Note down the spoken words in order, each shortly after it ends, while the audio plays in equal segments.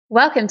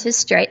Welcome to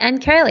Straight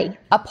and Curly,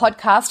 a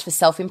podcast for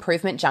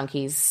self-improvement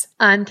junkies.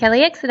 I'm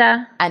Kelly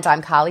Exeter. And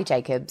I'm Carly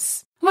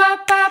Jacobs.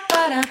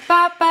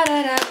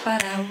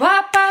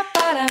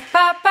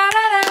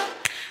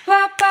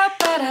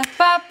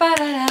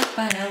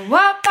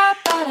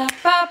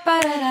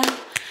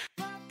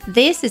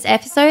 This is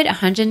episode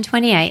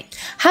 128.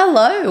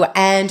 Hello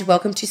and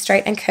welcome to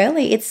Straight and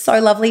Curly. It's so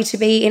lovely to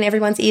be in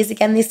everyone's ears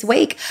again this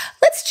week.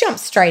 Let's jump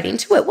straight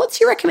into it. What's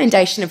your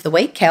recommendation of the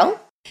week, Kel?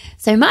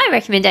 So my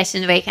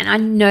recommendation of the week, and I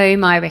know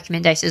my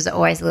recommendations are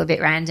always a little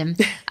bit random,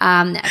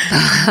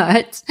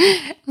 but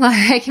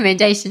my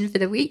recommendation for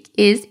the week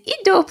is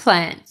indoor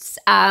plants,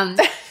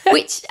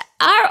 which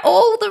are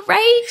all the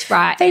rage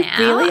right now.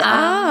 They really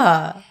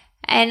are.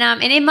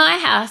 And in my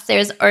house,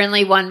 there's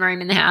only one room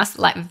in the house,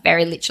 like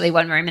very literally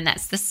one room, and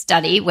that's the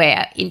study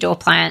where indoor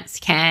plants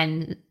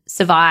can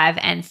survive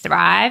and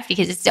thrive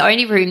because it's the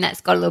only room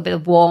that's got a little bit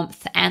of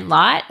warmth and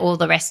light. All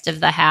the rest of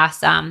the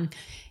house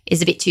is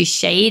a bit too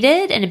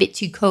shaded and a bit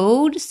too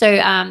cold. So,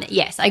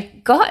 yes, I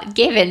got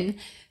given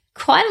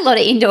quite a lot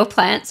of indoor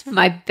plants for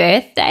my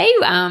birthday,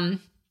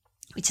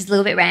 which is a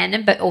little bit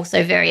random but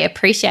also very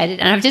appreciated.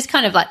 And I've just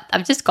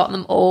got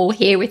them all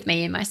here with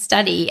me in my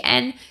study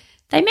and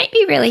they make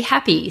me really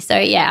happy. So,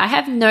 yeah, I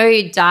have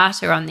no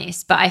data on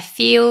this, but I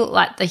feel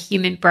like the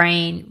human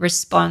brain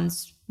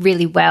responds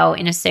really well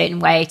in a certain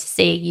way to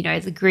seeing, you know,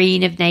 the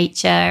green of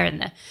nature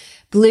and the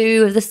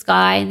blue of the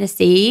sky and the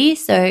sea.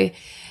 So,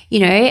 you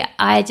know,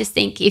 I just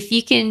think if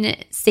you can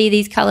see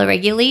these colours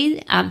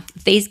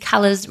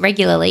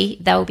regularly,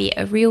 they'll be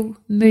a real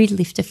mood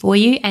lifter for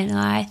you. And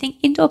I think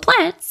indoor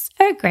plants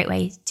are a great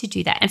way to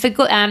do that. And for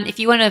if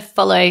you want to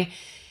follow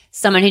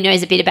someone who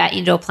knows a bit about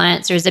indoor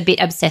plants or is a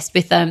bit obsessed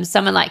with them,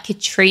 someone like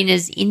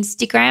Katrina's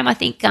Instagram, I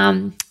think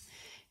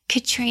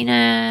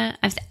Katrina,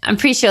 I'm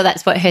pretty sure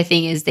that's what her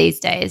thing is these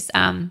days.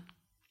 Yeah, I'm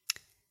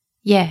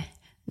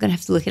going to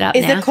have to look it up now.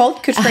 Is it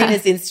called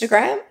Katrina's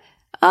Instagram?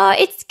 Oh,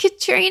 it's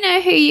Katrina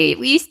who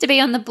used to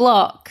be on the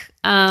block.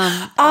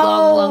 Yeah.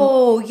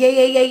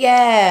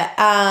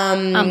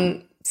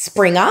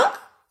 Springer?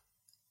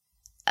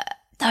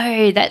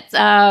 No, that's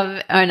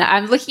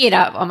I'm looking it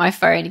up on my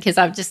phone because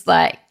I'm just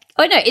like,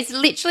 oh no, it's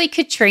literally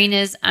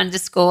Katrina's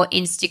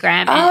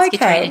 _Instagram and it's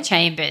Katrina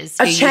Chambers.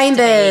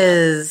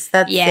 Chambers,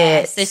 that's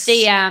it. So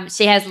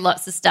she has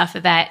lots of stuff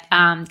about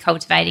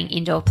cultivating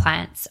indoor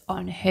plants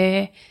on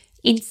her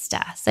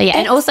Insta. So yeah,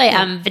 and also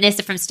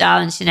Vanessa from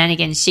Style and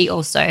Shenanigans, she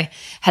also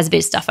has a bit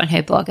of stuff on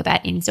her blog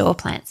about indoor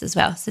plants as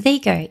well. So there you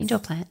go, indoor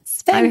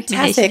plants.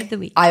 Fantastic. Of the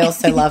week. I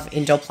also love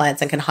indoor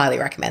plants and can highly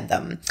recommend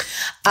them.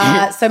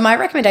 So my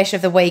recommendation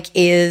of the week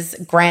is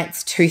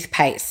Grant's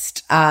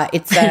toothpaste.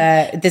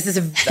 This is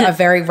a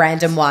very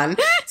random one.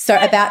 So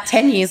about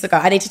 10 years ago,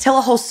 I need to tell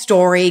a whole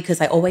story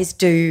because I always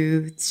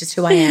do. It's just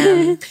who I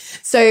am.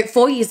 So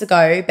 4 years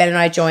ago, Ben and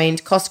I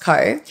joined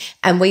Costco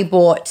and we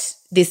bought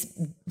this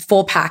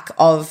 4-pack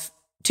of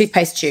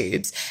toothpaste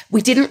tubes. We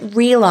didn't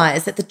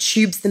realize that the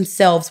tubes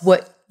themselves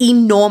were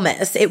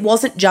enormous. It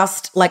wasn't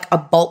just like a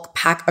bulk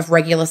pack of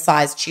regular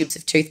sized tubes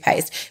of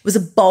toothpaste. It was a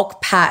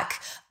bulk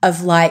pack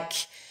of like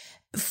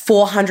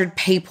 400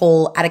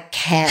 people at a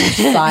camp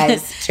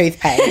size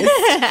toothpaste.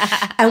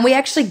 And we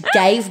actually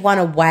gave one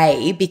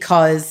away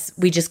because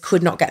we just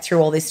could not get through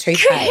all this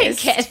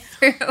toothpaste. Couldn't get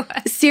through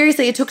it.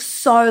 Seriously, it took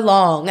so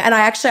long. And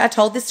I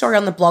told this story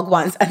on the blog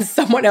once and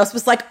someone else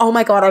was like, oh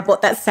my God, I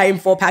bought that same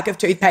 4-pack of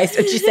toothpaste.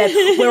 And she said,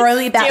 we're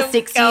only about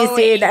 6 years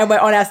in and we're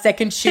on our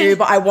second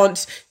tube. I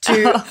want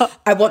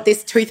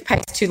this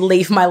toothpaste to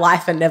leave my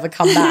life and never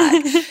come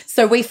back.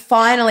 So we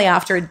finally,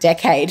 after a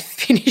decade,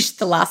 finished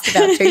the last of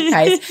our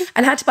toothpaste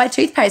and had to buy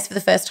toothpaste for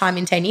the first time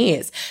in 10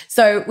 years.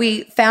 So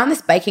we found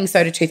this baking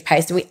soda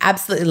toothpaste and we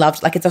absolutely loved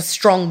it. Like it's a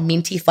strong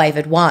minty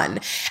flavored one.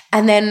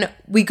 And then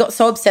we got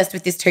so obsessed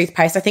with this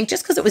toothpaste, I think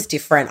just because it was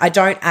different. I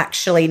don't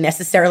actually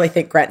necessarily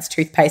think Grant's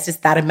toothpaste is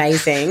that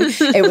amazing.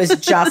 It was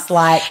just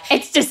like...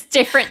 It's just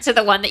different to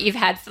the one that you've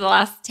had for the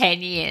last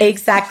 10 years.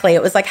 Exactly.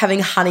 It was like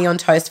having honey on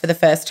toast for the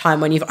first time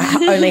when you've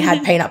only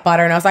had peanut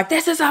butter and I was like,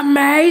 this is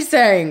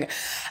amazing.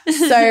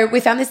 So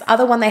we found this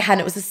other one they had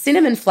and it was a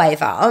cinnamon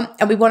flavor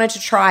and we wanted to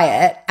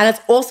try it and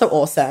it's also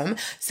awesome.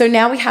 So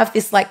now we have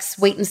this like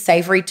sweet and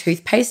savory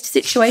toothpaste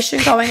situation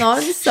going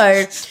on.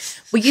 So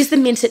we use the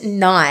mint at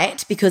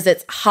night because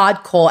it's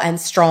hardcore and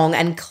strong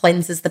and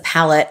cleanses the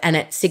palate and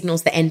it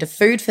signals the end of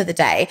food for the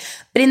day.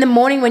 But in the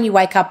morning when you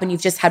wake up and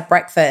you've just had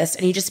breakfast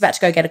and you're just about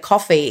to go get a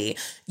coffee,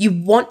 you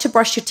want to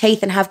brush your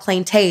teeth and have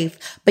clean teeth,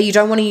 but you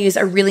don't want to use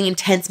a really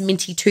intense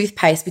minty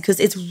toothpaste because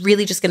it's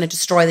really just going to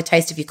destroy the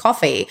taste of your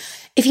coffee.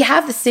 If you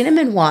have the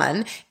cinnamon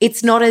one,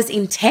 it's not as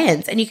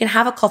intense and you can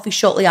have a coffee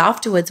shortly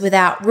afterwards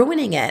without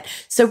ruining it.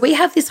 So we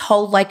have this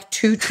whole like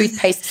 2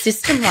 toothpaste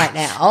system right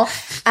now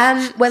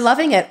and we're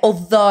loving it.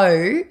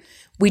 Although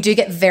we do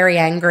get very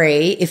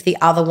angry if the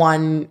other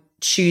one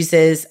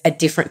chooses a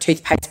different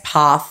toothpaste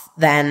path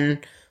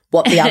than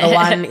what the other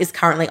one is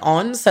currently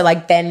on. So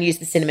like Ben used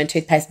the cinnamon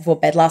toothpaste before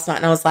bed last night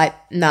and I was like,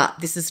 nah,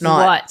 this is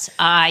not. What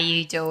are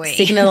you doing?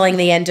 Signaling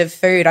the end of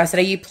food. I said,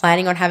 are you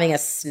planning on having a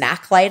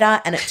snack later?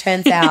 And it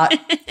turns out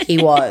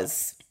he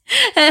was.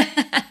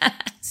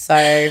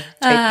 So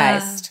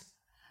toothpaste.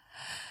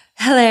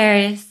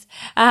 Hilarious.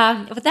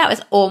 But that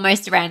was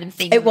almost a random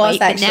thing of the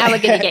week. Actually. But now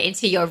we're going to get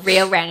into your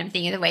real random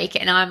thing of the week,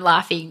 and I'm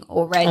laughing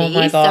already. Oh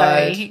my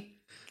God. So,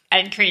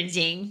 and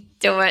cringing.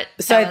 Do it.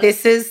 So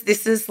this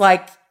is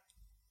like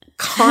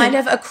kind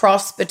of a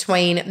cross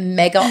between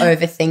mega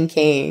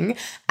overthinking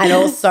and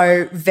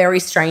also very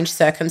strange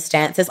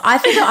circumstances.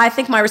 I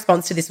think my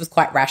response to this was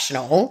quite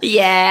rational.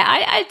 Yeah,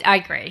 I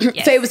agree.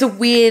 Yes. So it was a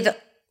weird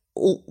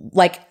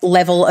like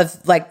level of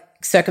like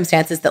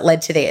circumstances that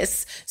led to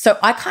this. So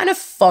I kind of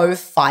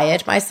faux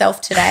fired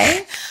myself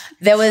today.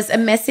 There was a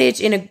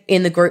message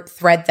in the group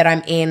thread that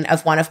I'm in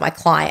of one of my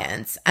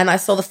clients, and I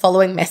saw the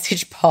following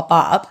message pop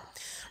up.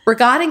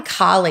 Regarding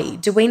Carly,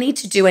 do we need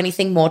to do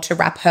anything more to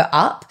wrap her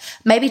up?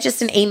 Maybe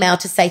just an email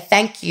to say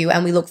thank you,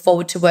 and we look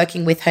forward to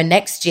working with her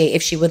next year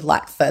if she would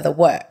like further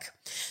work.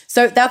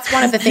 So that's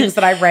one of the things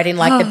that I read in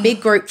like the big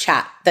group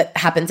chat that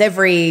happens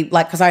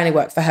because I only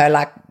work for her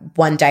like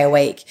one day a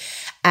week,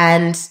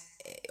 and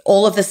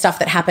all of the stuff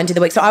that happened in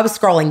the week. So I was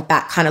scrolling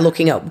back, kind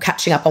of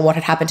catching up on what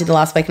had happened in the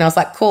last week. And I was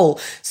like, cool.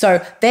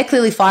 So they're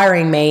clearly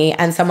firing me,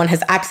 and someone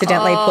has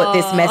accidentally put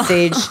this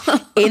message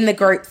in the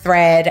group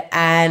thread.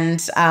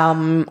 And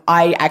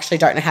I actually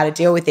don't know how to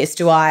deal with this.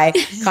 Do I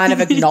kind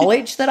of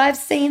acknowledge that I've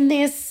seen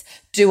this?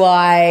 Do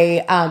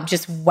I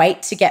just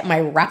wait to get my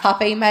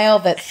wrap-up email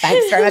that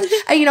thanks very much?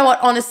 And you know what?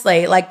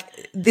 Honestly, like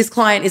this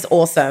client is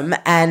awesome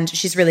and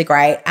she's really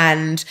great,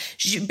 and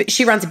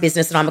she runs a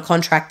business and I'm a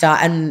contractor,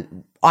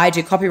 and I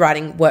do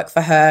copywriting work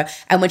for her.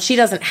 And when she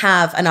doesn't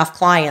have enough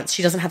clients,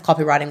 she doesn't have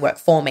copywriting work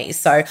for me.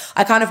 So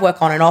I kind of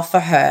work on and off for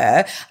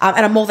her.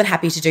 And I'm more than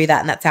happy to do that.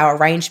 And that's our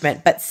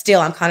arrangement. But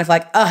still, I'm kind of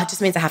like, it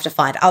just means I have to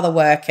find other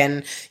work.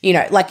 And, you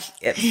know, like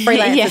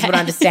freelancers would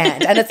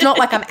understand. And it's not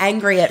like I'm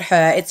angry at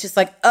her. It's just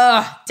like,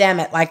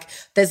 damn it. Like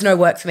there's no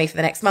work for me for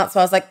the next month.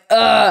 So I was like,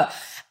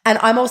 And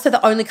I'm also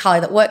the only Carly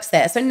that works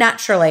there. So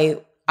naturally,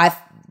 I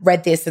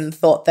read this and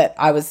thought that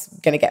I was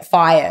going to get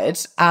fired.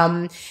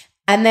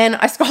 And then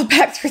I scrolled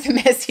back through the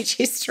message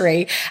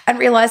history and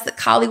realized that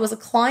Carly was a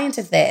client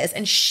of theirs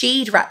and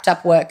she'd wrapped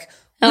up work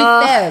with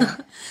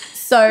them.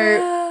 So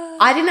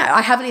I didn't know.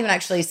 I haven't even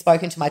actually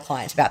spoken to my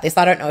client about this.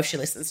 I don't know if she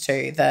listens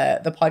to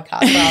the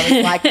podcast. But I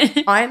was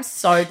like, I am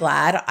so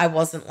glad I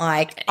wasn't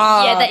like,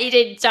 that you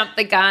didn't jump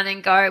the gun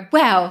and go,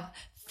 well,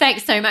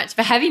 thanks so much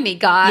for having me,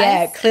 guys.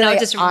 Yeah, clearly and I'll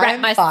just wrap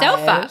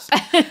myself up.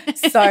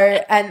 So,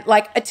 and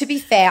like, to be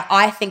fair,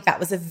 I think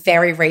that was a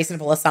very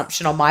reasonable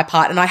assumption on my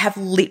part. And I have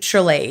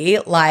literally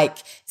like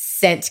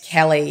sent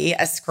Kelly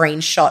a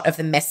screenshot of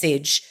the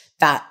message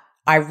that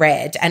I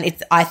read, and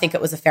I think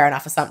it was a fair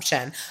enough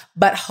assumption.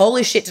 But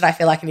holy shit, did I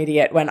feel like an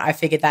idiot when I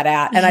figured that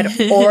out. And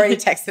I'd already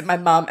texted my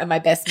mum and my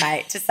best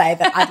mate to say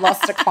that I'd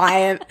lost a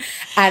client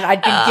and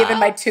I'd been given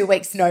my 2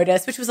 weeks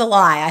notice, which was a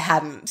lie. I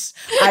hadn't.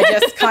 I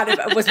just kind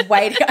of was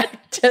waiting.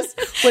 You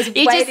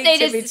just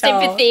needed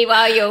sympathy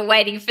while you were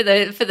waiting for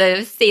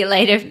the see you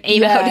later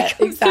email to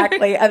come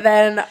exactly. And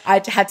then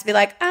I had to be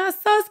like,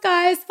 sos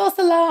guys, false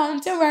alarm,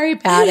 don't worry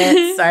about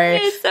it. So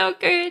it's so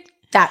good.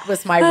 That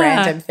was my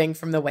random thing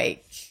from the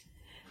week.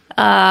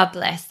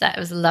 Bless. That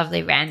was a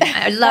lovely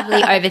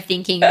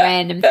overthinking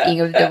random thing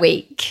of the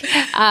week.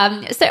 So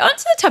on to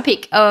the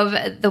topic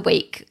of the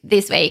week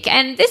this week.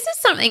 And this is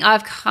something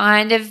I've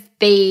kind of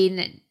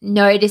been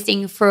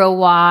noticing for a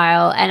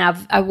while,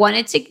 and I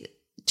wanted to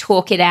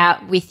talk it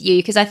out with you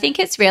because I think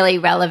it's really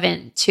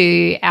relevant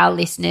to our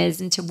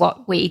listeners and to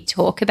what we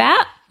talk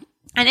about.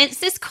 And it's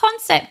this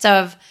concept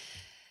of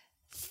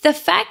the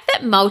fact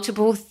that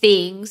multiple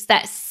things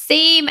that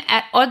seem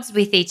at odds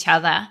with each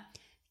other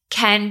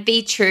can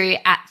be true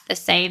at the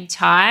same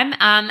time.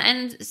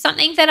 And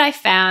something that I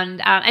found,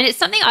 and it's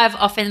something I've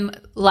often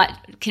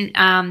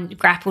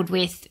grappled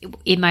with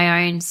in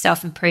my own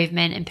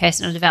self-improvement and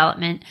personal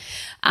development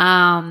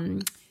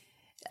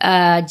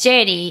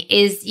journey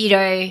is, you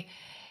know,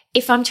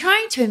 if I'm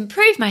trying to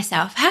improve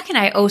myself, how can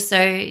I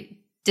also,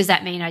 does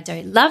that mean I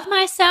don't love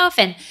myself?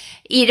 And,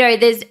 you know,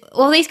 there's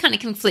all these kind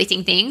of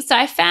conflicting things. So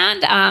I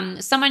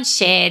found someone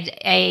shared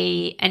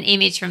an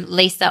image from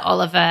Lisa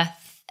Olivera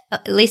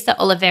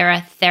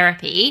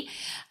Therapy,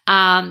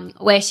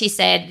 where she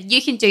said,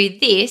 you can do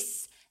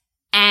this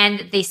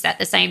and this at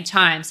the same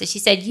time. So she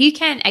said, you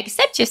can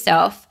accept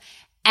yourself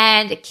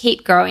and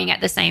keep growing at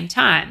the same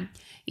time.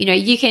 You know,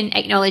 you can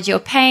acknowledge your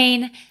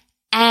pain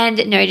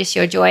and notice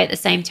your joy at the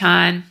same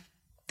time.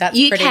 That's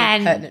pretty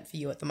pertinent for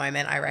you at the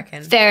moment, I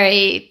reckon.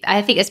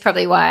 I think that's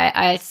probably why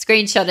I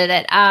screenshotted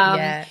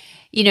it.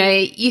 You know,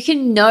 you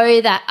can know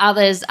that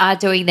others are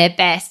doing their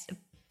best,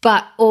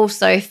 but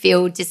also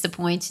feel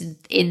disappointed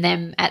in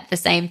them at the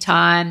same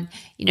time.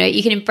 You know,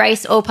 you can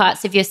embrace all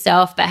parts of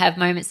yourself but have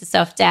moments of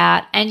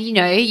self-doubt. And, you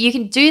know, you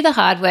can do the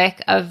hard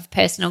work of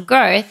personal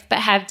growth but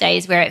have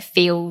days where it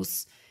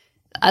feels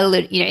a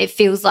little, you know, it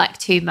feels like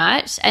too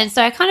much. And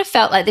so I kind of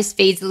felt like this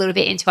feeds a little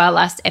bit into our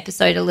last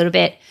episode a little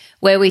bit,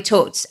 where we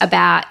talked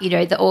about, you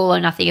know, the all or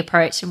nothing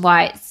approach and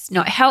why it's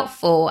not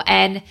helpful.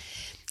 And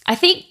I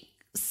think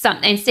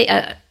something,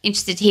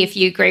 interested to hear if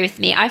you agree with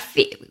me. I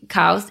feel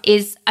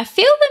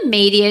the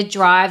media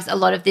drives a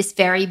lot of this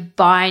very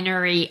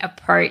binary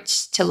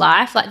approach to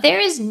life. Like there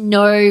is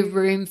no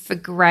room for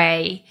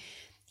grey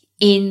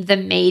in the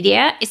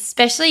media,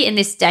 especially in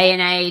this day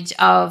and age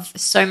of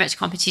so much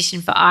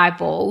competition for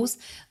eyeballs.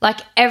 Like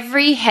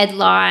every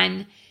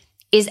headline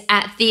is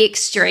at the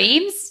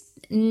extremes.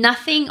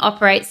 Nothing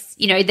operates,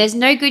 there's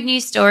no good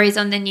news stories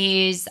on the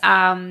news.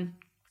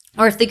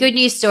 Or if the good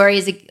news story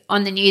is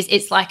on the news,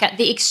 it's like at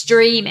the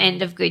extreme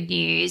end of good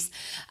news.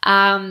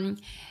 So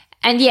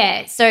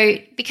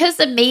because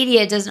the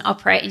media doesn't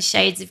operate in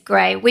shades of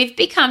grey, we've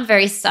become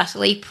very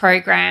subtly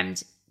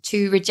programmed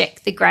to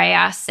reject the grey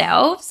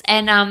ourselves.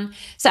 And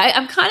so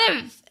I'm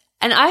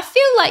and I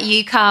feel like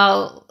you,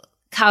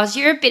 Carls,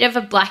 you're a bit of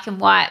a black and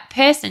white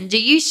person.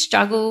 Do you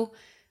struggle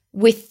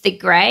with the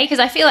grey? Because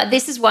I feel like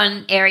this is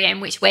one area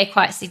in which we're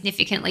quite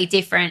significantly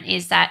different,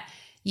 is that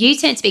you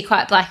tend to be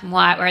quite black and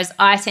white, whereas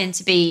I tend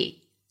to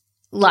be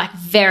like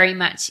very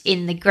much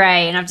in the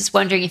grey. And I'm just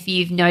wondering if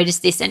you've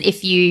noticed this and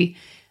if you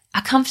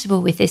are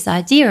comfortable with this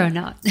idea or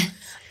not.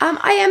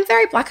 I am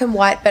very black and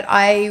white, but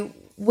I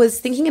was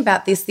thinking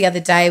about this the other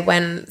day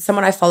when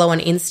someone I follow on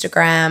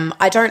Instagram,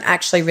 I don't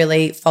actually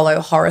really follow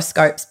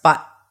horoscopes,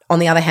 but on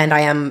the other hand,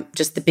 I am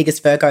just the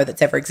biggest Virgo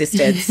that's ever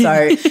existed.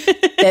 So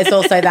there's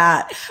also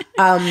that.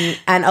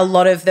 And a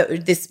lot of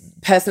this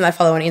person I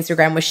follow on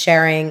Instagram was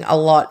sharing a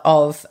lot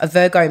of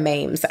Virgo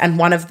memes. And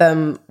one of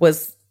them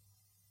was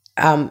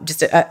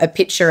just a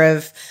picture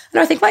of,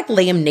 I think like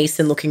Liam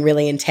Neeson looking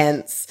really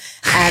intense.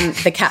 And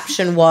the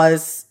caption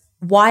was,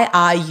 "Why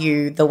are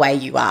you the way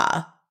you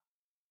are?"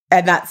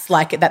 And that's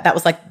like, that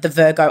was like the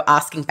Virgo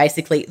asking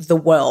basically the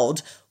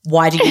world,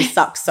 why do you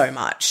suck so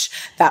much?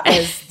 That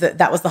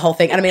was the whole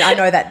thing. And I mean, I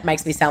know that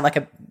makes me sound like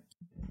a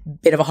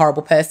bit of a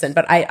horrible person,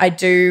 but I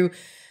do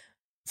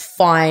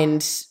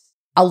find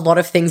a lot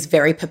of things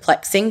very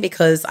perplexing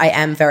because I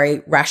am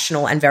very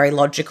rational and very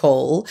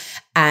logical.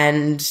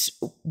 And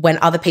when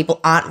other people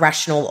aren't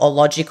rational or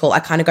logical, I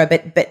kind of go,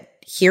 but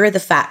here are the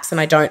facts and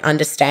I don't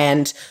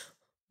understand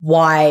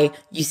why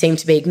you seem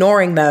to be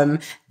ignoring them.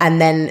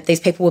 And then these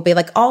people will be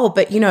like, oh,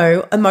 but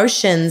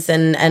emotions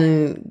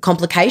and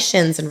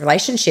complications and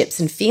relationships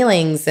and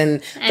feelings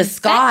and the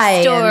sky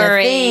and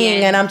the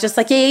thing. And I'm just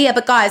like, yeah,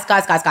 but guys,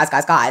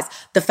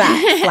 the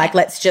facts, like,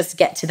 let's just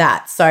get to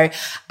that. So,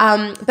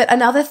 but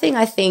another thing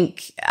I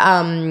think,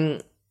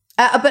 but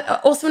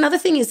also another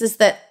thing is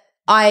that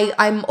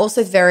I'm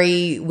also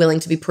very willing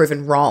to be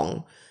proven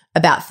wrong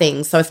about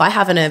things. So if I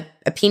have an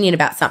opinion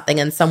about something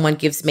and someone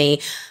gives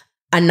me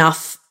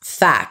enough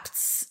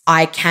facts,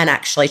 I can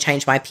actually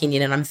change my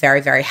opinion, and I'm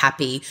very, very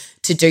happy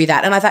to do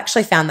that. And I've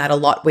actually found that a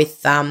lot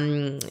with,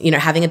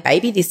 having a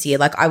baby this year.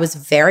 Like I was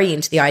very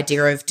into the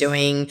idea of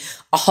doing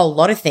a whole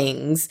lot of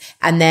things.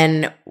 And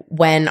then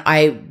when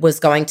I was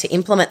going to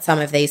implement some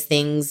of these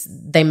things,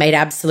 they made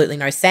absolutely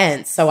no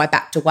sense. So I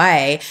backed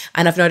away.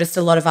 And I've noticed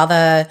a lot of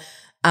other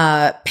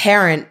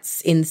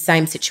parents in the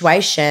same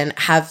situation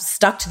have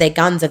stuck to their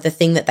guns of the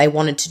thing that they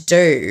wanted to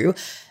do.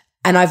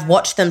 And I've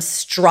watched them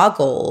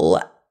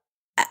struggle.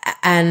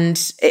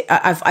 And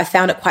I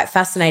found it quite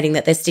fascinating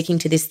that they're sticking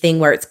to this thing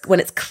when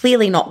it's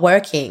clearly not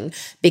working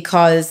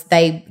because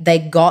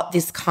they got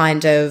this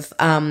kind of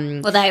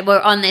they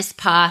were on this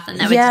path and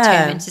they were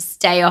determined to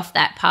stay off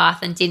that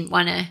path and didn't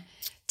want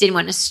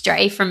to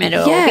stray from it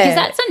all. Because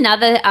that's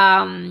another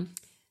an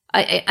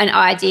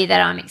idea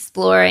that I'm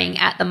exploring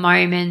at the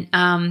moment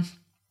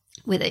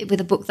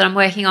with a book that I'm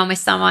working on with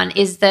someone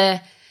is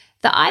the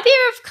idea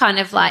of kind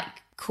of like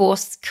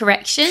course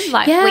correction.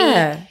 Like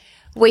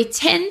we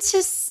tend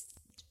to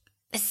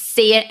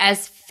see it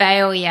as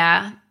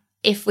failure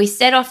if we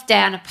set off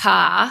down a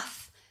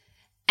path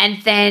and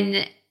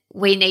then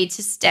we need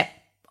to step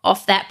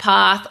off that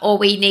path, or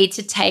we need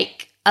to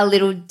take a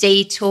little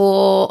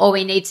detour, or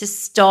we need to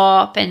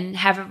stop and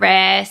have a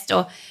rest,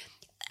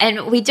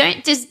 and we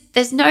don't just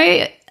there's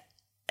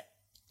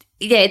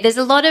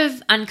a lot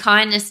of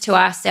unkindness to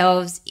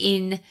ourselves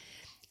in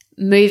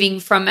moving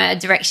from a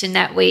direction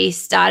that we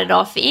started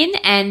off in.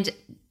 And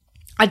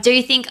I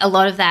do think a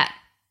lot of that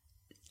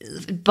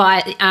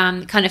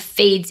kind of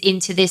feeds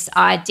into this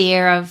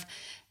idea of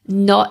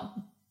not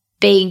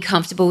being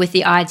comfortable with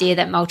the idea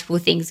that multiple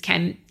things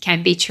can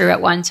be true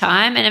at one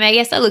time. And I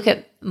guess I look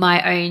at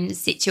my own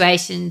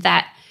situation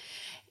that,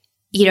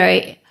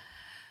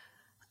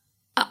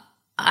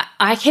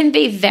 I can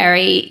be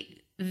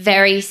very,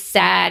 very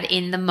sad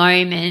in the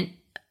moment,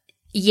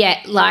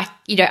 yet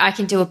I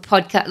can do a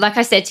podcast. Like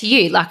I said to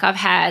you, like I've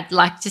had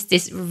just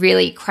this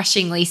really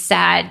crushingly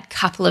sad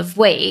couple of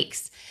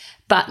weeks,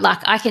 but like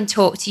I can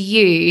talk to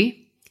you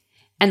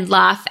and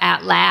laugh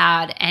out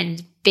loud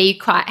and be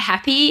quite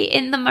happy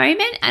in the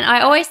moment. And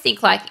I always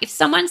think like if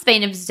someone's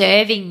been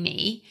observing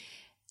me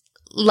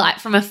like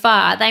from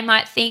afar, they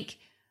might think,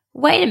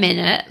 wait a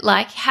minute,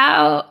 like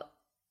how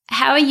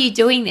are you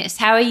doing this?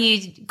 How are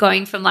you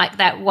going from like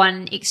that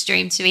one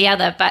extreme to the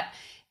other? But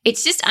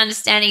it's just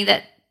understanding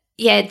that,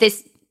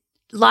 this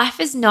life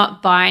is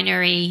not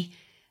binary.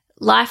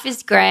 Life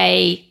is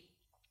grey.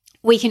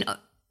 We can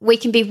we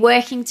can be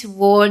working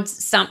towards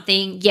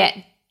something, yet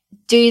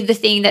do the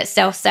thing that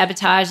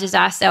self-sabotages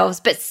ourselves,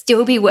 but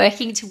still be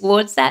working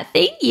towards that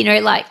thing. You know,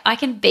 like I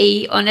can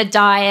be on a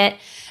diet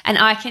and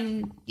I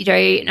can, you know,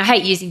 and I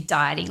hate using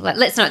dieting. Like,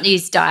 let's not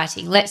use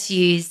dieting. Let's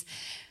use,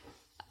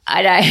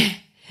 I don't,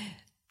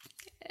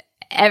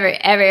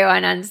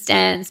 everyone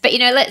understands. But, you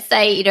know, let's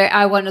say, you know,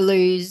 I want to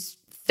lose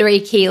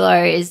 3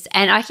 kilos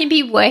and I can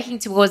be working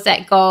towards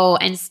that goal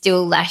and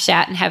still lash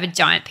out and have a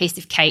giant piece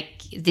of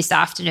cake this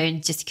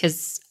afternoon just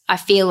because I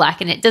feel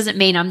like, and it doesn't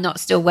mean I'm not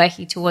still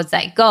working towards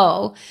that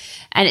goal.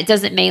 And it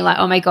doesn't mean like,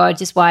 oh my God,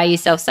 just why are you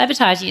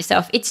self-sabotaging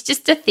yourself? It's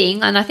just a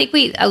thing. And I think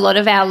a lot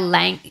of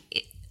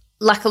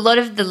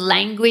the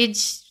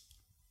language,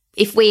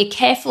 if we are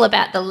careful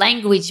about the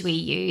language we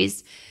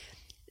use,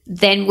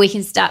 then we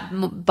can start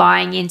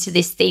buying into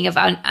this thing of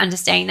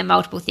understanding that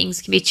multiple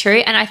things can be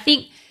true. And I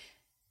think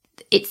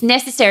it's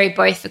necessary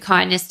both for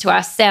kindness to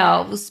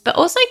ourselves, but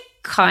also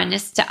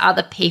kindness to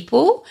other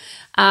people.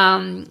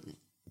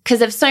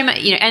 Because of so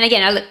much, you know, and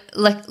again, I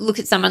look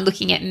at someone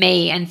looking at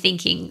me and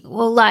thinking,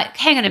 well, like,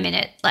 hang on a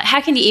minute, like, how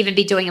can you even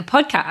be doing a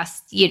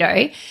podcast, you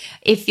know,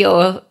 if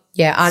you're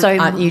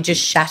aren't you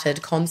just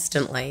shattered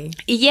constantly?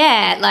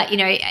 Yeah, like, you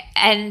know,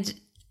 and,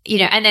 you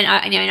know, and then,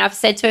 and I've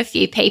said to a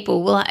few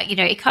people, well, you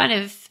know, it kind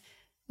of,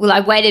 well,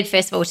 I waited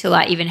first of all till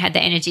I even had the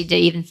energy to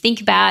even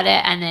think about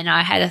it. And then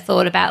I had a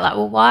thought about like,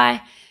 well,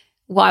 why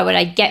would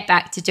I get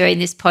back to doing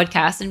this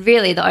podcast? And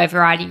really the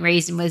overriding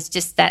reason was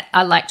just that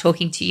I like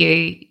talking to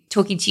you.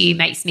 Talking to you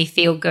makes me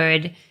feel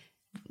good.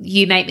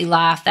 You make me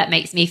laugh. That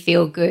makes me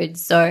feel good.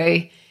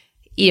 So,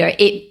 you know,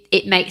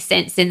 it makes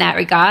sense in that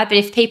regard. But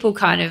if people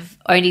kind of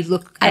only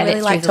look at it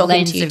through the lens of, I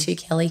really like talking to you too,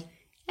 Kelly.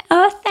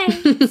 Oh,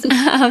 thanks.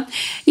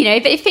 You know,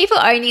 but if people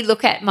only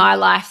look at my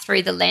life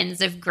through the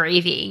lens of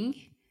grieving,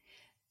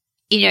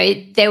 you know,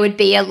 there would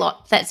be a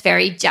lot that's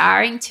very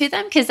jarring to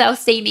them because they'll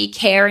see me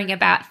caring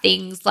about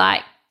things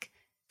like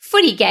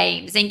footy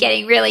games and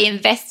getting really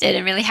invested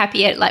and really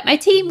happy at like my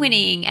team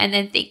winning and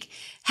then think,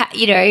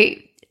 you know,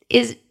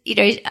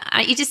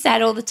 aren't you just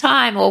sad all the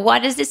time? Or why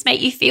does this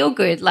make you feel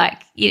good?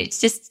 Like, you know, it's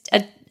just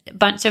a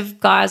bunch of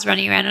guys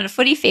running around on a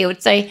footy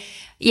field. So,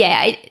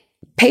 yeah.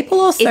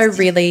 People also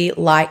really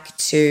like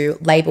to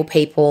label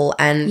people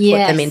and put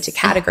them into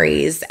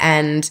categories,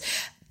 and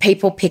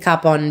people pick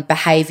up on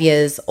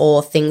behaviors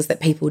or things that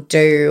people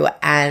do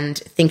and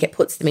think it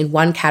puts them in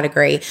one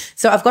category.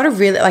 So I've got a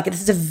really, like,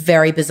 this is a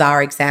very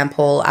bizarre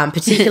example,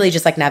 particularly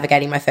just like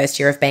navigating my first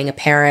year of being a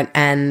parent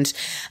and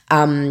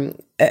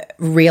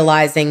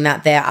realizing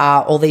that there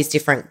are all these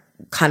different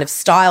kind of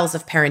styles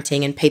of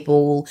parenting, and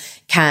people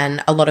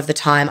can a lot of the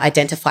time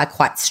identify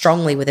quite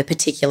strongly with a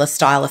particular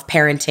style of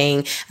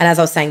parenting. And as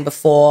I was saying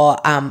before,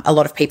 a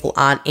lot of people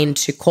aren't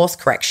into course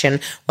correction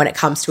when it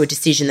comes to a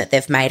decision that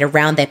they've made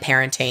around their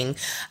parenting.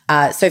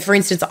 So for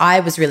instance,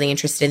 I was really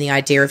interested in the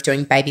idea of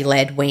doing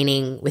baby-led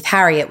weaning with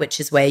Harriet, which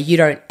is where you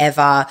don't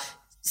ever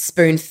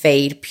spoon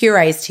feed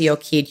purees to your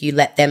kid. You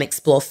let them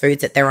explore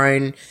foods at their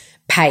own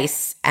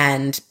pace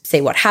and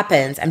see what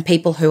happens. And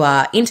people who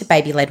are into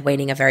baby-led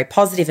weaning are very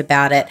positive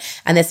about it.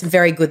 And there's some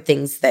very good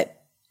things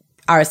that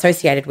are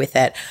associated with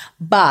it.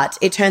 But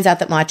it turns out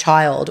that my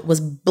child was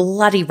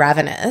bloody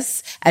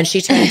ravenous and she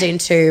turned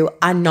into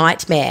a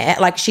nightmare.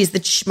 Like, she's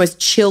the most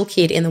chill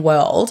kid in the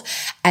world.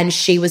 And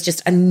she was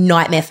just a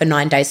nightmare for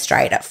 9 days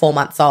straight at 4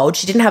 months old.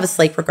 She didn't have a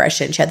sleep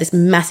regression. She had this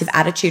massive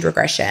attitude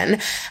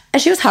regression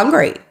and she was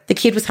hungry. The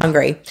kid was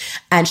hungry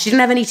and she didn't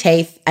have any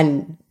teeth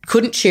and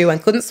couldn't chew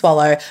and couldn't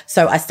swallow.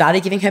 So I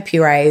started giving her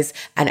purees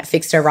and it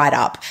fixed her right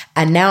up.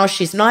 And now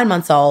she's 9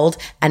 months old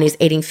and is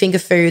eating finger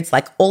foods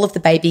like all of the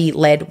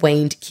baby-led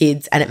weaned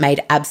kids, and it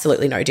made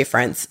absolutely no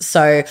difference.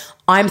 So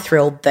I'm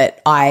thrilled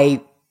that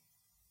I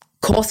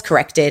course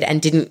corrected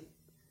and didn't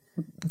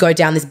go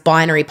down this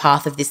binary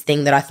path of this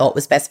thing that I thought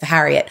was best for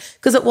Harriet,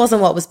 because it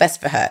wasn't what was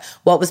best for her.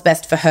 What was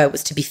best for her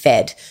was to be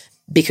fed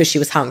because she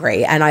was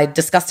hungry. And I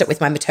discussed it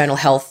with my maternal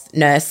health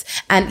nurse.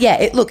 And yeah,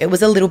 it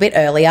was a little bit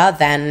earlier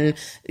than,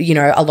 you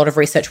know, a lot of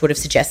research would have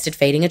suggested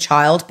feeding a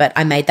child, but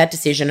I made that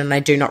decision and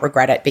I do not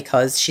regret it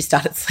because she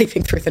started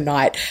sleeping through the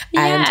night.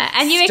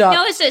 And you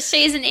acknowledge that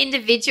she's an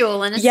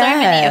individual, and there's so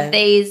many of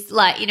these,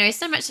 like, you know,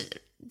 so much,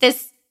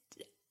 there's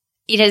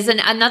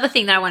another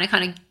thing that I want to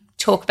kind of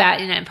talk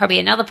about in probably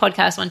another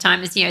podcast one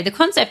time is, you know, the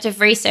concept of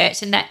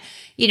research, and that,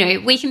 you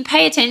know, we can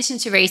pay attention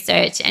to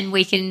research and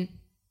we can,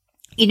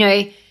 you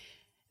know,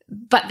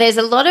 but there's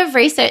a lot of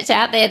research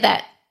out there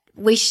that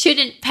we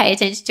shouldn't pay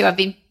attention to. I've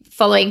been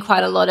following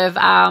quite a lot of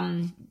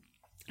kind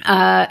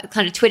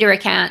of Twitter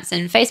accounts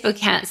and Facebook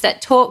accounts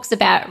that talks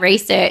about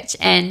research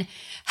and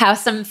how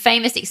some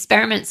famous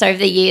experiments over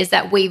the years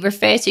that we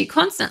refer to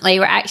constantly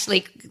were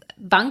actually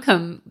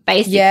bunkum,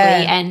 basically.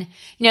 Yeah. And,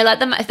 you know, like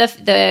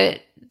the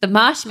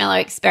marshmallow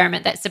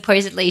experiment that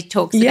supposedly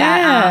talks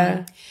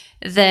about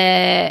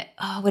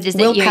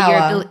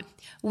willpower.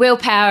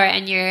 Willpower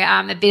and your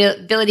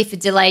ability for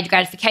delayed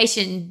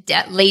gratification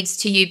that leads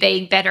to you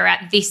being better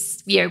at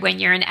this, you know, when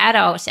you're an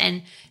adult.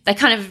 And they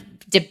kind of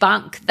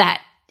debunk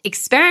that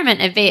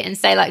experiment a bit and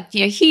say, like,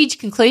 you know, huge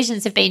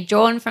conclusions have been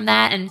drawn from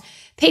that. And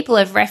people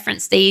have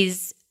referenced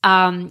these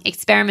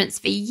experiments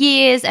for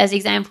years as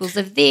examples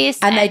of this.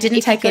 And they didn't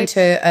take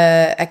into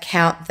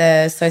account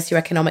the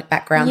socioeconomic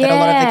background that a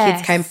lot of the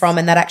kids came from,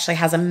 and that actually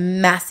has a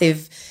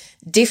massive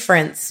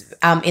difference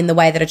in the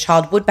way that a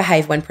child would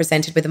behave when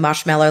presented with a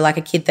marshmallow. Like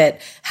a kid that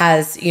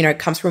has,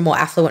 comes from a more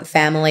affluent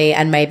family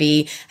and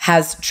maybe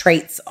has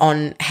treats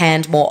on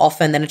hand more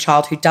often than a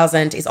child who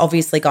doesn't is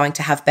obviously going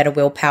to have better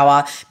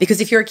willpower,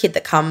 because if you're a kid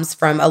that comes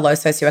from a low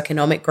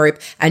socioeconomic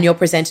group and you're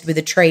presented with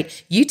a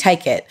treat, you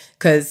take it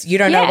because you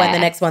don't know when the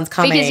next one's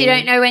coming. Because you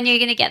don't know when you're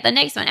going to get the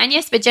next one. And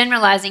yes, we're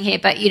generalizing here,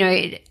 but,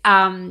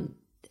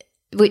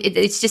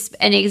 it's just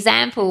an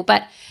example.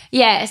 But,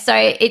 yeah,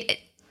 so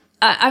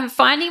I'm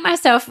finding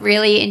myself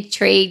really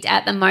intrigued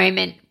at the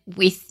moment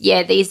with,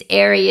 these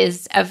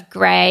areas of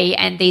grey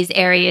and these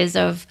areas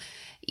of,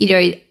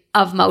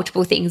 of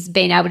multiple things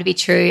being able to be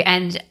true,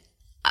 and,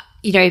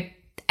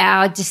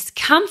 our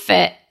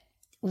discomfort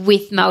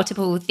with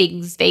multiple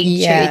things being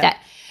true, that,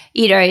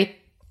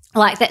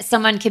 like that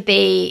someone could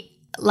be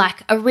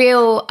like a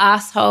real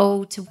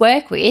asshole to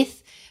work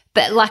with,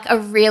 but like a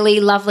really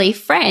lovely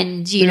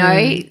friend,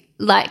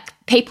 like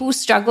people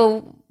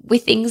struggle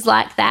with things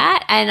like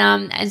that.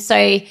 And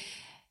so,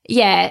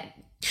 yeah.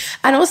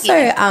 And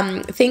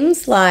also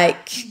things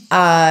like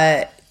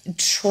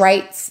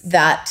traits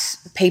that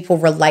people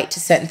relate to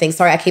certain things.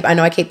 Sorry, I keep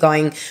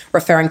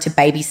referring to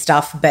baby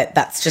stuff, but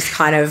that's just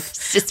kind of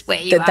it's just where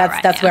you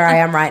that's where I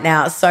am right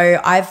now. So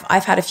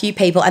I've had a few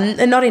people,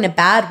 and not in a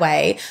bad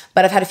way,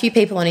 but I've had a few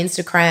people on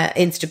Instagram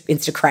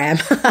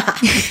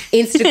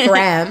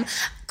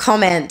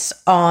comment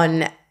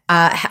on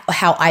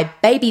how I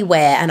baby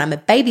wear, and I'm a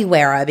baby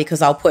wearer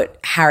because I'll put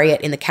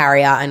Harriet in the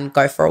carrier and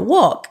go for a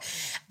walk.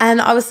 And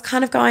I was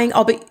kind of going,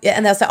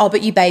 and they'll say,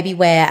 but you baby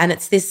wear. And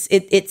it's this,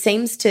 it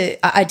seems to,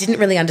 I didn't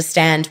really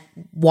understand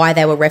why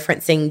they were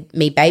referencing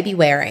me baby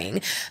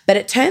wearing, but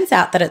it turns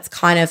out that it's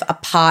kind of a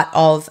part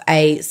of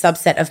a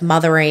subset of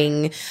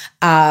mothering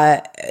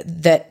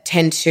that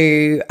tend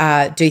to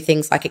do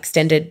things like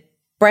extended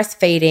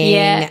breastfeeding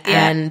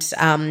and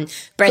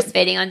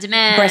breastfeeding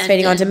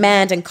on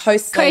demand and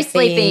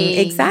co-sleeping.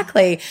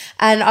 Exactly.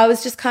 And I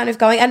was just kind of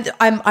going, and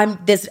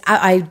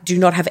I do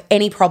not have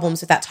any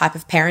problems with that type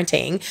of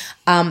parenting,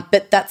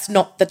 but that's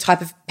not the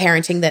type of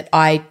parenting that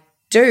I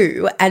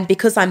do. And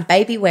because I'm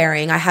baby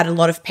wearing, I had a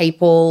lot of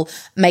people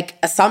make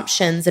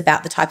assumptions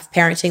about the type of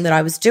parenting that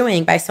I was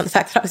doing based on the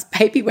fact that I was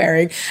baby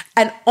wearing.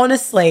 And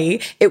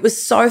honestly, it was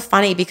so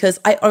funny because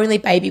I only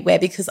baby wear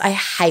because I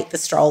hate the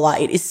stroller.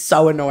 It is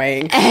so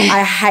annoying.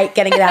 I hate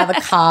getting it out of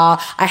the car.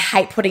 I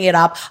hate putting it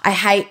up. I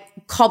hate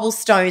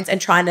cobblestones and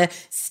trying to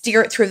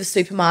steer it through the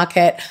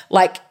supermarket.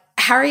 Like,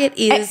 Harriet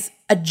is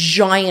a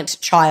giant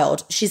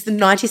child. She's the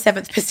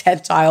 97th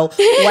percentile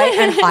weight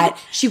and height.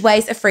 She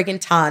weighs a friggin'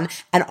 ton,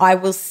 and I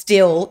will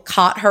still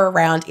cart her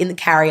around in the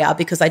carrier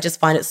because I just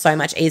find it so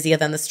much easier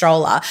than the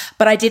stroller.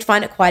 But I did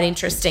find it quite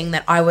interesting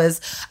that I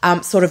was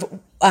sort of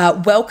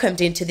welcomed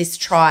into this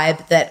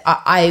tribe that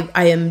I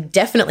am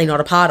definitely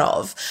not a part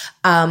of.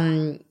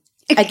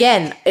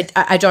 Again,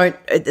 I don't.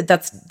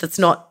 That's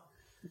not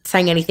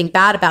saying anything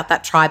bad about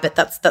that tribe, but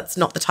that's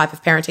not the type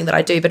of parenting that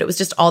I do. But it was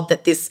just odd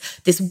that this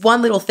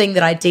one little thing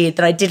that I did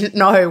that I didn't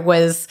know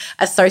was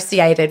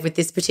associated with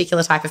this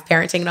particular type of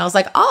parenting, and I was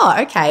like, oh,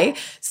 okay,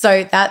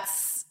 so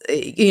that's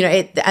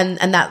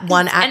and that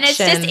one action, and it's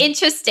just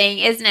interesting,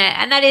 isn't it?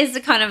 And that is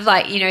the kind of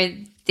like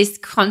this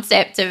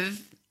concept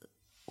of,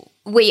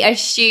 we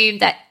assume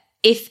that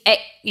if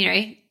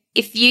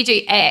you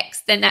do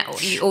X, then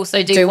that you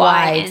also do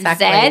Y and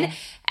exactly. Z.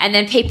 And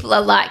then people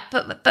are like,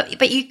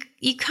 but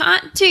you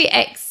can't do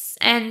X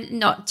and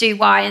not do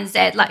Y and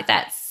Z. Like,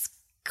 that's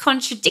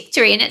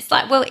contradictory. And it's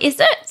like, well, is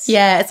it?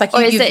 Yeah, it's like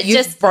you've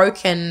just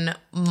broken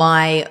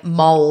my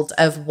mold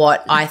of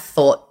what I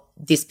thought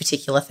this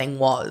particular thing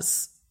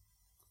was.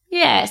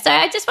 Yeah, so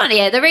I just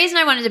wanted, the reason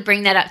I wanted to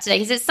bring that up today,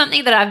 because it's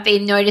something that I've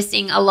been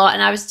noticing a lot,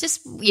 and I was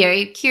just,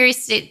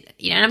 curious to,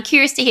 and I'm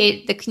curious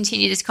to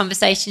continue this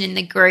conversation in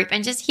the group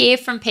and just hear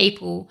from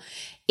people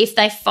if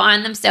they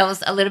find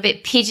themselves a little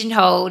bit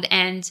pigeonholed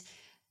and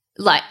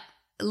like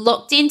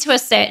locked into a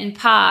certain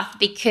path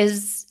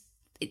because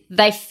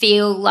they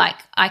feel like,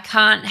 I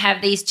can't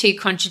have these two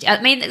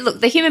I mean, look,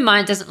 the human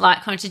mind doesn't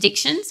like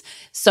contradictions,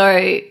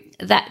 so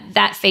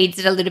that feeds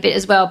it a little bit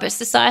as well. But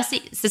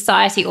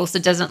society also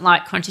doesn't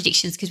like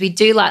contradictions, because we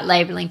do like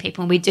labeling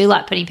people and we do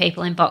like putting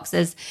people in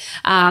boxes,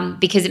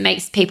 because it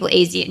makes people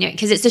easier,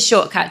 because it's a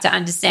shortcut to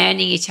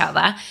understanding each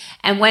other.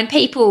 And when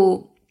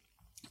people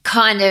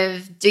kind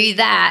of do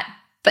that,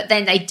 but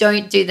then they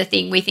don't do the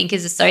thing we think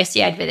is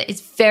associated with it,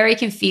 it's very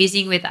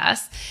confusing with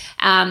us.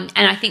 And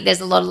I think there's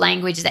a lot of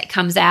language that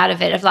comes out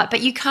of it of like, but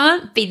you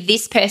can't be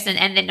this person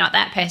and then not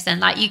that person.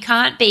 Like, you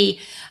can't be,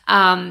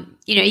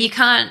 you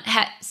can't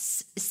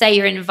say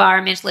you're an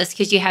environmentalist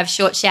because you have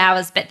short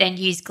showers but then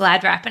use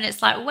Glad wrap. And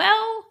it's like,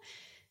 well,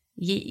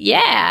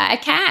 yeah, I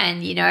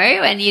can, and,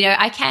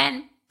 I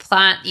can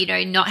plant,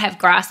 not have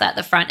grass at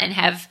the front and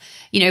have,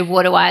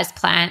 water-wise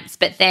plants,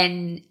 but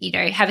then,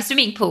 have a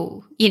swimming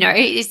pool,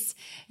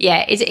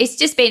 it's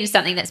just been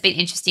something that's been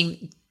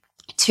interesting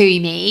to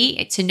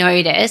me to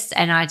notice,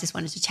 and I just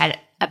wanted to chat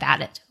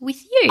about it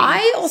with you.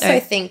 I also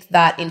think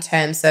that in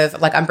terms of,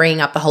 like, I'm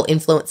bringing up the whole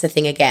influencer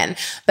thing again,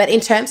 but in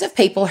terms of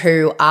people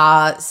who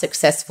are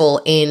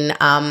successful in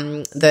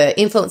the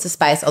influencer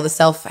space or the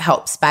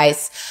self-help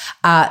space,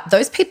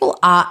 those people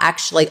are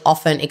actually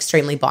often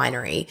extremely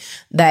binary.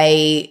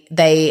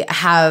 They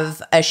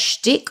have a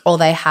shtick or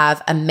they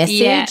have a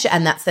message,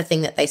 and that's the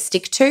thing that they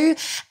stick to,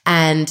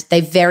 and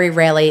they very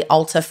rarely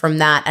alter from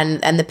that.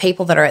 And the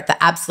people that are at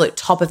the absolute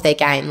top of their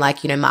game,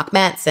 like, you know, Mark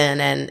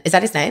Manson, and is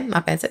that his name,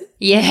 Mark Manson?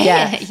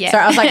 Yeah. So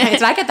I was like, hey,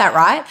 did I get that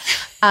right?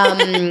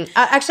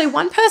 Actually,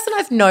 one person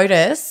I've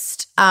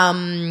noticed,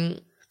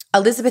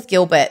 Elizabeth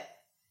Gilbert,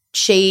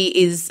 she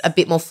is a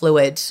bit more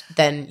fluid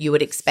than you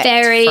would expect.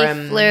 Very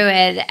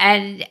fluid.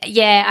 And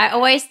yeah, I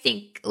always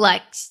think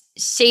like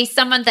she's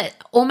someone that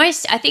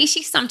almost, I think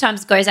she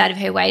sometimes goes out of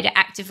her way to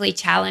actively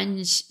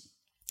challenge.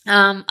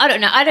 I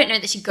don't know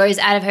that she goes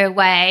out of her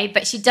way,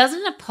 but she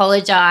doesn't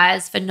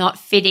apologize for not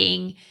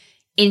fitting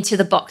into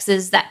the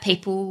boxes that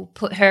people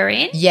put her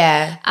in.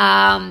 Yeah.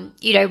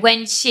 You know,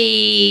 when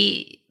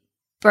she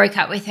broke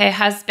up with her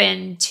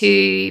husband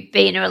to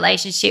be in a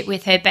relationship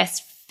with her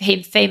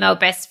female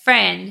best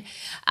friend,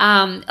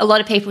 a lot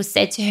of people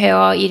said to her,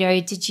 oh, you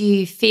know, did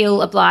you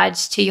feel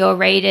obliged to your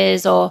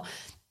readers, or,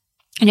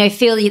 you know,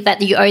 feel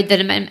that you owed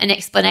them an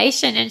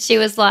explanation? And she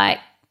was like,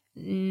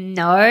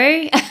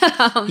 no.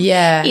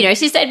 Yeah. You know,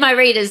 she said my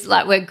readers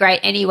like were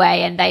great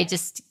anyway, and they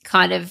just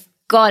kind of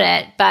got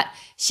it, but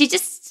she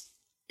just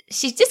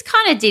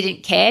kind of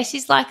didn't care.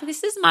 She's like,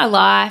 this is my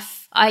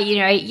life. You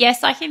know,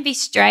 yes, I can be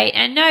straight,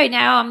 and no,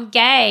 now I'm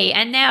gay,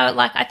 and now,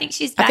 like, I think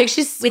she's back with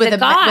a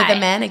guy, with a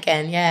man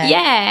again. Yeah,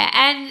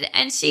 yeah,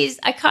 and she's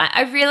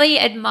I really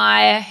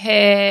admire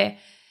her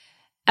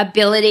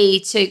ability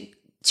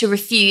to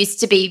refuse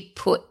to be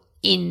put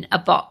in a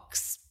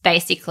box,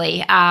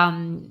 basically.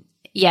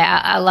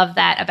 Yeah, I love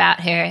that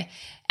about her.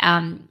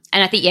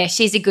 And I think, yeah,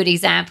 she's a good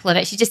example of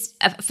it. She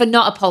just, for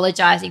not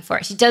apologizing for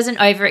it. She doesn't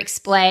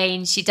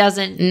over-explain. She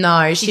doesn't.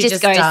 No, she just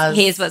goes, does.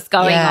 Here's what's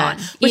going on.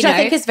 Which I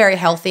think is very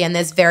healthy, and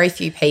there's very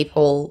few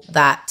people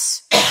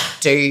that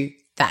do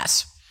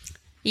that.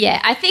 Yeah,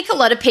 I think a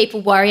lot of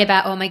people worry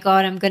about, oh my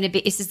God,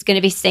 this is going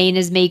to be seen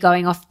as me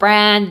going off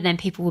brand, and then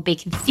people will be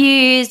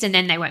confused, and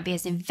then they won't be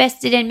as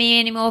invested in me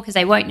anymore because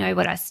they won't know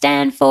what I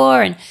stand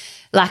for. And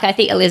like, I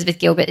think Elizabeth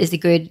Gilbert is a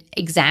good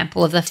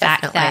example of the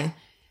fact that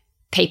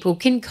people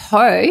can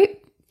cope.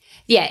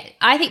 Yeah,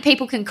 I think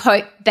people can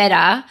cope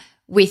better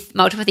with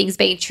multiple things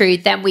being true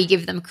than we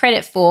give them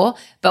credit for,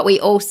 but we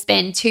all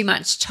spend too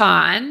much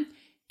time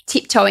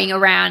tiptoeing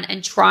around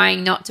and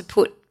trying not to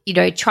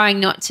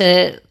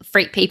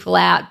freak people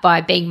out by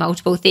being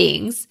multiple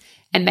things.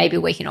 And maybe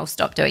we can all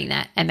stop doing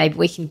that, and maybe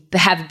we can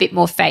have a bit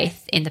more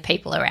faith in the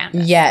people around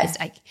us. Yeah,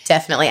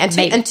 definitely.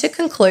 And to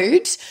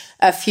conclude,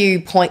 a few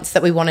points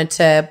that we wanted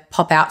to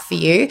pop out for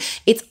you.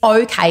 It's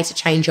okay to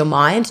change your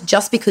mind.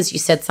 Just because you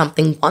said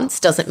something once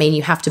doesn't mean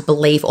you have to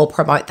believe or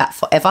promote that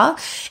forever.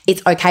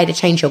 It's okay to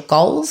change your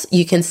goals.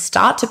 You can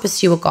start to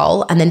pursue a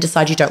goal and then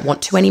decide you don't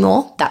want to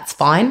anymore. That's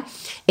fine.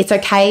 It's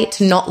okay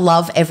to not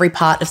love every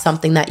part of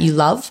something that you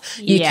love.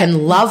 You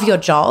can love your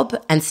job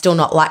and still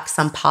not like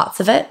some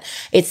parts of it.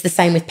 It's the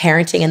same with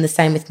parenting and the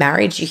same with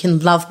marriage. You can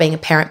love being a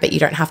parent, but you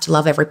don't have to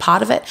love every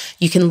part of it.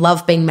 You can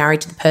love being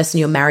married to the person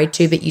you're married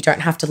to, but you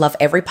don't have to love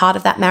every part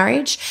of that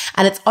marriage.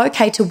 And it's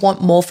okay to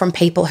want more from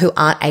people who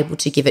aren't able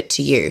to give it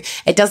to you.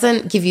 It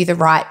doesn't give you the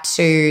right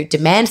to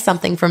demand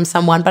something from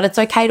someone, but it's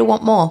okay to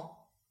want more.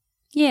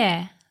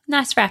 Yeah.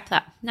 Nice wrap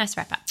up.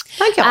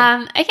 Thank you.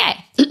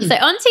 Okay. So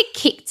on to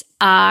kicked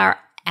our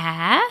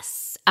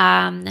ass.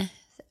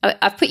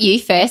 I've put you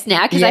first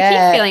now because I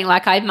keep feeling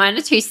like mine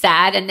are too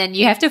sad, and then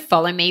you have to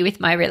follow me with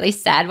my really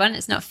sad one.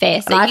 It's not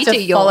fair. So I have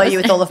to follow you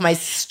with all of my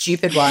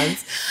stupid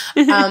ones.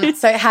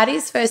 So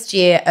Hattie's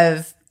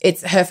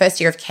it's her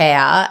first year of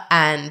care,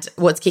 and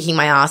what's kicking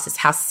my ass is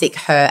how sick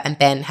her and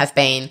Ben have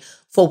been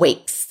for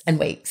weeks and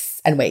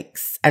weeks and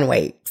weeks and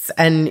weeks.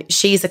 And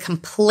she's a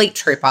complete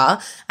trooper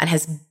and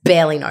has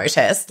barely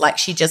noticed. Like,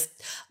 she just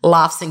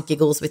laughs and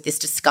giggles with this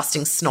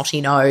disgusting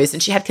snotty nose,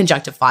 and she had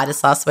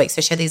conjunctivitis last week,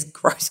 so she had these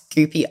gross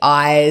goopy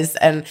eyes.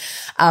 And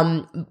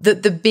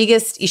the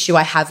biggest issue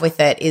I have with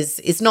it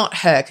is not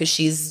her, because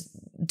she's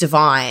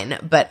divine,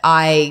 but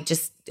I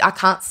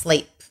can't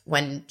sleep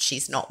when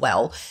she's not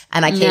well,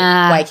 and I keep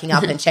waking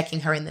up and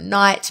checking her in the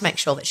night to make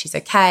sure that she's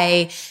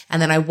okay,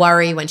 and then I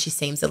worry when she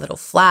seems a little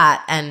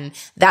flat, and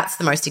that's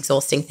the most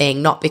exhausting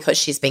thing, not because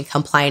she's been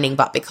complaining,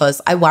 but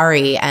because I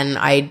worry and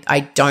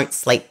I don't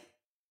sleep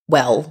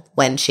well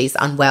when she's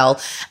unwell.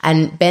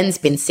 And Ben's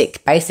been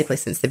sick basically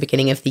since the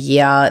beginning of the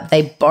year.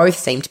 They both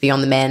seem to be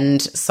on the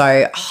mend,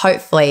 so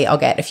hopefully I'll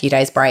get a few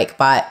days break.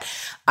 But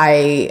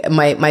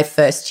my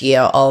first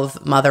year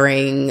of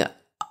mothering,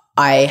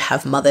 I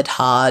have mothered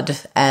hard,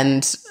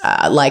 and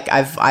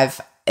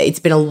it's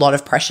been a lot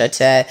of pressure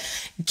to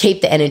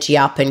keep the energy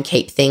up and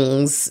keep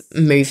things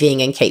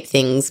moving and keep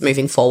things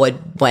moving forward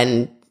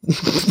when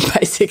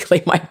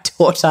basically my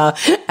daughter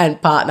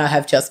and partner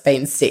have just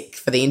been sick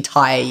for the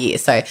entire year.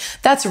 So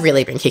that's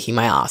really been kicking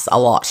my ass a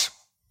lot.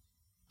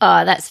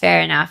 Oh, that's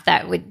fair enough.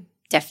 That would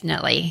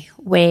definitely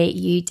wear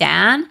you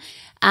down.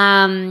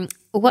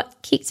 What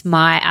kicked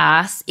my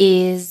ass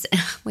is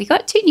we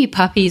got 2 new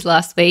puppies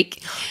last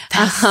week.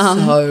 That's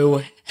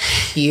so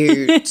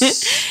cute.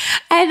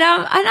 And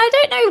I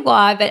don't know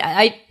why, but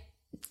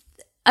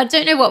I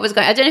don't know what was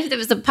going on. I don't know if it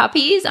was the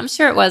puppies. I'm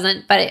sure it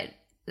wasn't, but it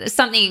was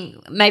something,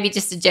 maybe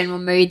just a general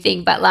mood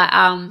thing. But like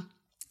I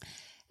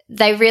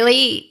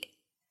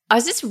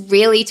was just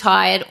really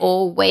tired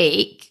all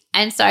week.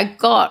 And so I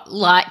got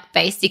like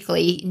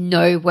basically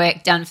no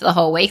work done for the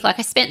whole week. Like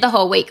I spent the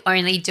whole week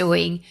only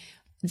doing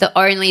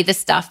the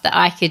stuff that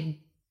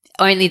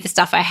only the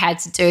stuff I had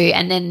to do.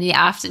 And then in the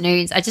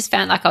afternoons, I just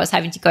found like I was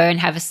having to go and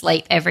have a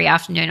sleep every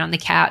afternoon on the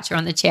couch or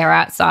on the chair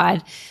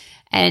outside.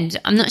 And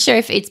I'm not sure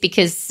if it's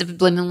because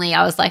subliminally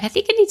I was like, I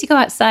think I need to go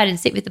outside and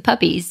sit with the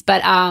puppies.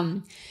 But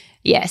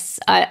yes,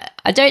 I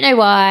don't know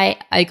why.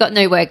 I got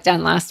no work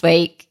done last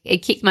week.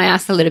 It kicked my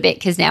ass a little bit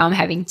because now I'm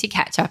having to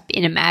catch up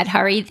in a mad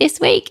hurry this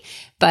week.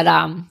 But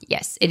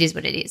yes, it is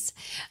what it is.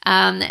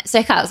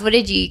 So Carls, what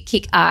did you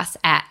kick ass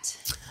at?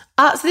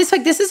 So this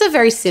week, this is a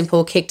very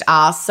simple kicked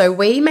ass. So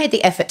we made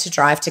the effort to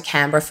drive to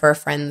Canberra for a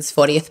friend's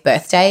 40th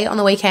birthday on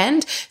the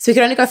weekend. So we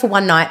could only go for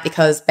one night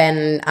because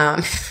Ben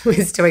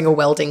was doing a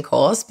welding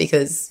course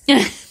because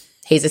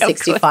he's a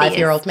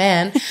 65-year-old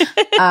man.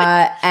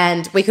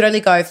 And we could only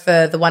go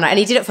for the one night. And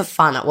he did it for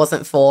fun. It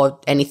wasn't for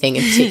anything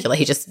in particular.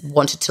 He just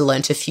wanted to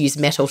learn to fuse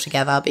metal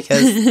together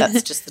because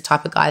that's just the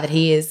type of guy that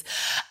he is.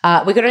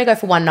 We could only go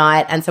for one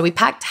night. And so we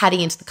packed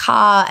Hattie into the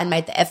car and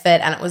made the effort.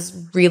 And it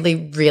was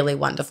really, really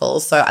wonderful.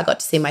 So I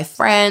got to see my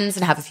friends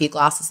and have a few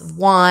glasses of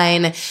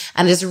wine. And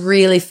I just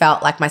really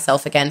felt like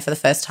myself again for the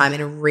first time in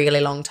a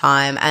really long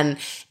time. And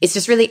it's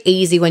just really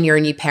easy when you're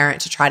a new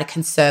parent to try to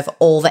conserve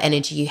all the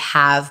energy you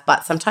have.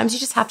 But sometimes you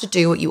just have to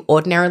do what you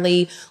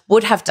ordinarily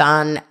would have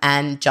done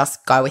and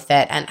just go with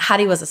it. And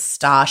Hattie was a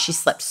star. She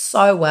slept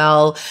so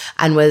well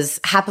and was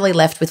happily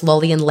left with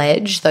Lolly and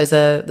Ledge.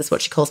 That's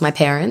what she calls my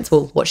parents,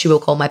 well, what she will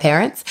call my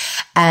parents.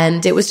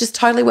 And it was just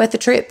totally worth the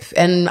trip.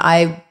 And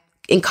I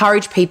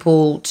encourage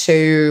people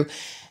to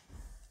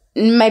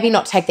maybe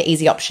not take the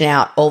easy option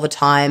out all the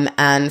time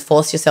and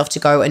force yourself to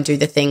go and do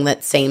the thing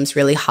that seems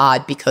really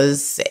hard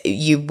because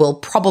you will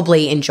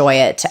probably enjoy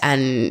it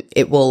and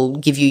it will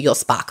give you your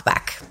spark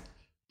back.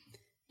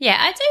 Yeah,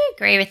 I do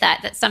agree with that.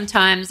 That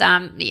sometimes,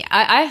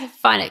 I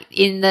find it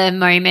in the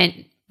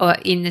moment or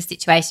in the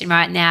situation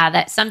right now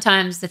that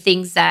sometimes the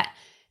things that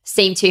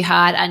seem too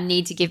hard, I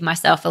need to give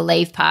myself a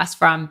leave pass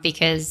from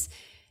because,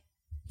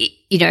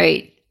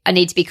 I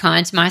need to be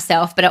kind to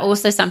myself. But I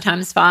also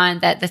sometimes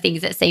find that the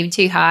things that seem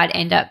too hard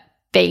end up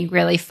being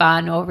really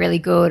fun or really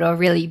good or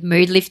really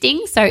mood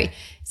lifting. So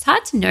it's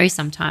hard to know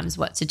sometimes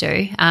what to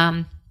do.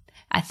 I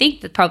think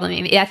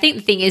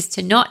the thing is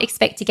to not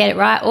expect to get it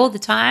right all the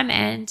time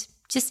and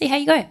just see how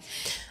you go.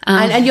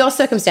 And your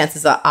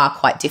circumstances are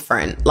quite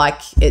different.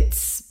 Like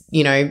it's,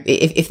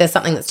 if there's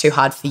something that's too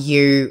hard for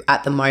you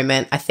at the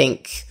moment, I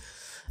think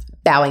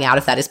bowing out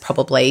of that is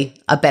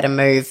probably a better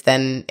move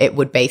than it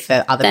would be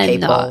for other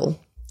people. Not.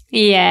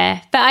 Yeah,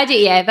 but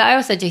I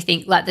also do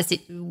think like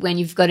when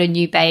you've got a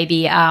new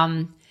baby,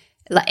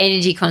 like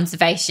energy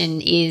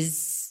conservation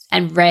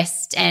and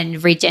rest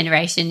and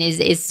regeneration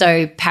is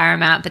so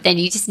paramount, but then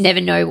you just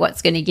never know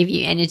what's going to give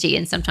you energy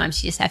and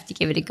sometimes you just have to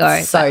give it a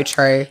go. So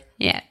true.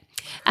 Yeah.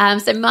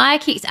 So my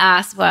kicked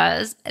ass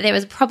was there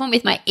was a problem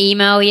with my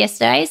email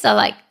yesterday. So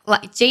like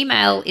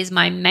Gmail is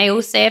my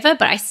mail server,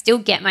 but I still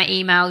get my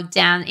email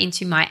down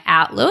into my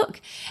Outlook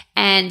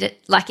and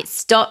like it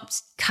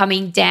stopped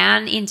coming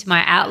down into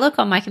my Outlook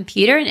on my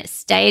computer and it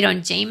stayed on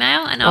Gmail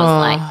and I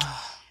was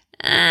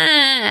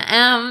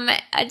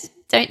I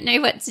don't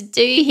know what to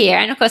do here.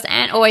 And of course,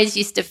 Ant always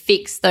used to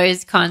fix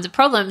those kinds of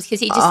problems because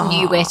he just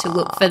knew where to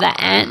look for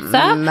the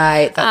answer.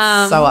 Mate,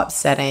 that's so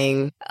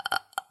upsetting.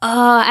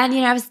 And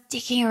I was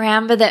dicking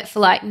around with it for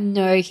like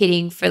no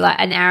kidding for like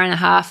an hour and a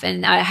half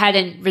and I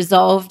hadn't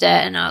resolved it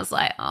and I was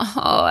like,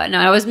 and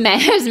I was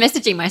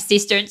messaging my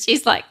sister and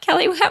she's like,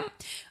 Kelly,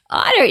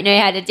 I don't know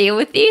how to deal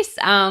with this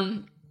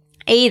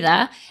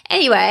either.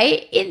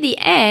 Anyway, in the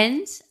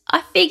end,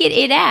 I figured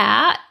it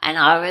out and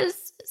I was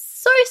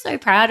so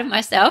proud of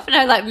myself and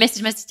I like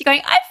messaged my sister going,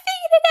 I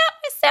figured it out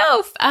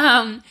myself.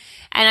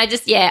 And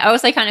I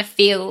also kind of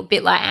feel a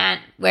bit like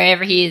Ant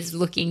wherever he is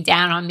looking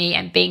down on me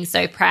and being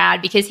so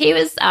proud because he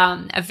was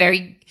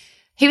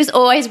he was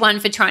always one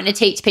for trying to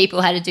teach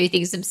people how to do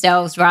things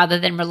themselves rather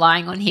than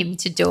relying on him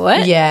to do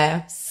it.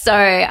 Yeah. So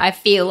I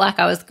feel like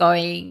I was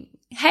going,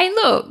 hey,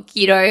 look,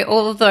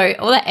 all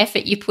that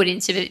effort you put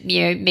into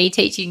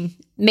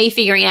me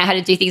figuring out how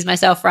to do things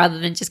myself rather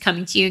than just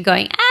coming to you and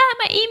going,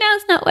 my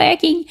email's not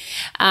working.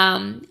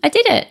 I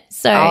did it.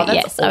 So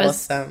that's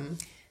awesome.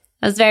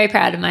 I was very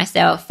proud of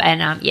myself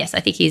and yes, I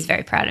think he's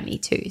very proud of me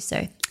too.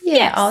 So Yeah.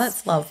 Yes. Oh,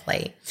 that's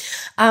lovely.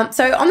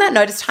 So on that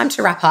note, it's time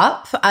to wrap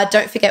up.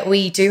 Don't forget,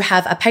 we do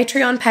have a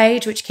Patreon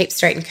page, which keeps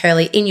Straight and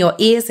Curly in your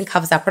ears and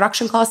covers our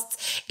production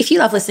costs. If you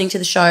love listening to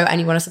the show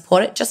and you want to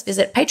support it, just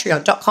visit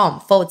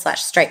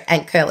patreon.com/straight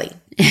and curly.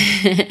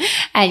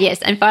 And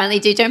yes, and finally,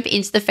 do jump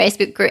into the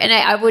Facebook group. And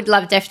I would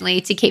love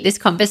definitely to keep this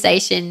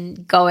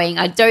conversation going.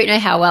 I don't know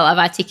how well I've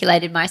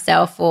articulated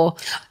myself or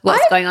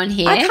what's going on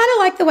here. I kind of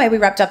like the way we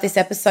wrapped up this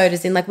episode,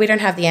 as in like, we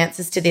don't have the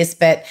answers to this,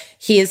 but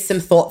here's some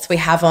thoughts we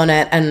have on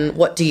it and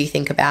what do you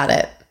think about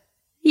it?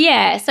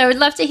 Yeah, so I'd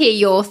love to hear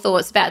your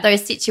thoughts about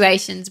those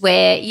situations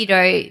where, you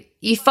know,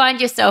 you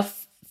find yourself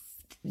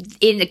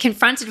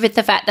confronted with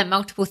the fact that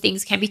multiple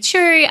things can be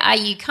true. Are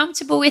you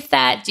comfortable with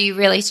that? Do you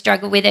really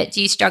struggle with it? Do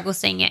you struggle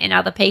seeing it in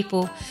other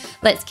people?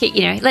 Let's keep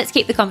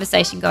the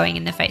conversation going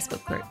in the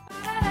Facebook group.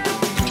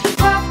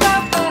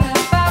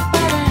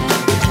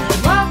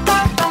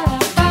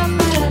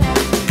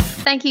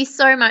 Thank you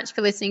so much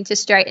for listening to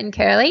Straight and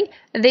Curly.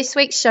 This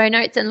week's show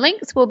notes and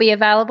links will be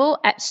available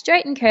at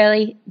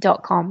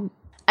straightandcurly.com.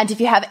 And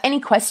if you have any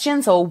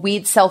questions or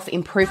weird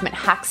self-improvement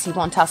hacks you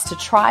want us to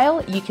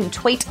trial, you can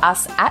tweet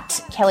us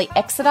at Kelly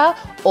Exeter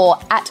or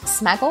at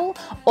Smaggle,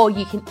 or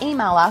you can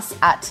email us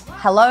at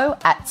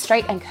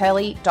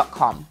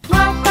hello@straightandcurly.com.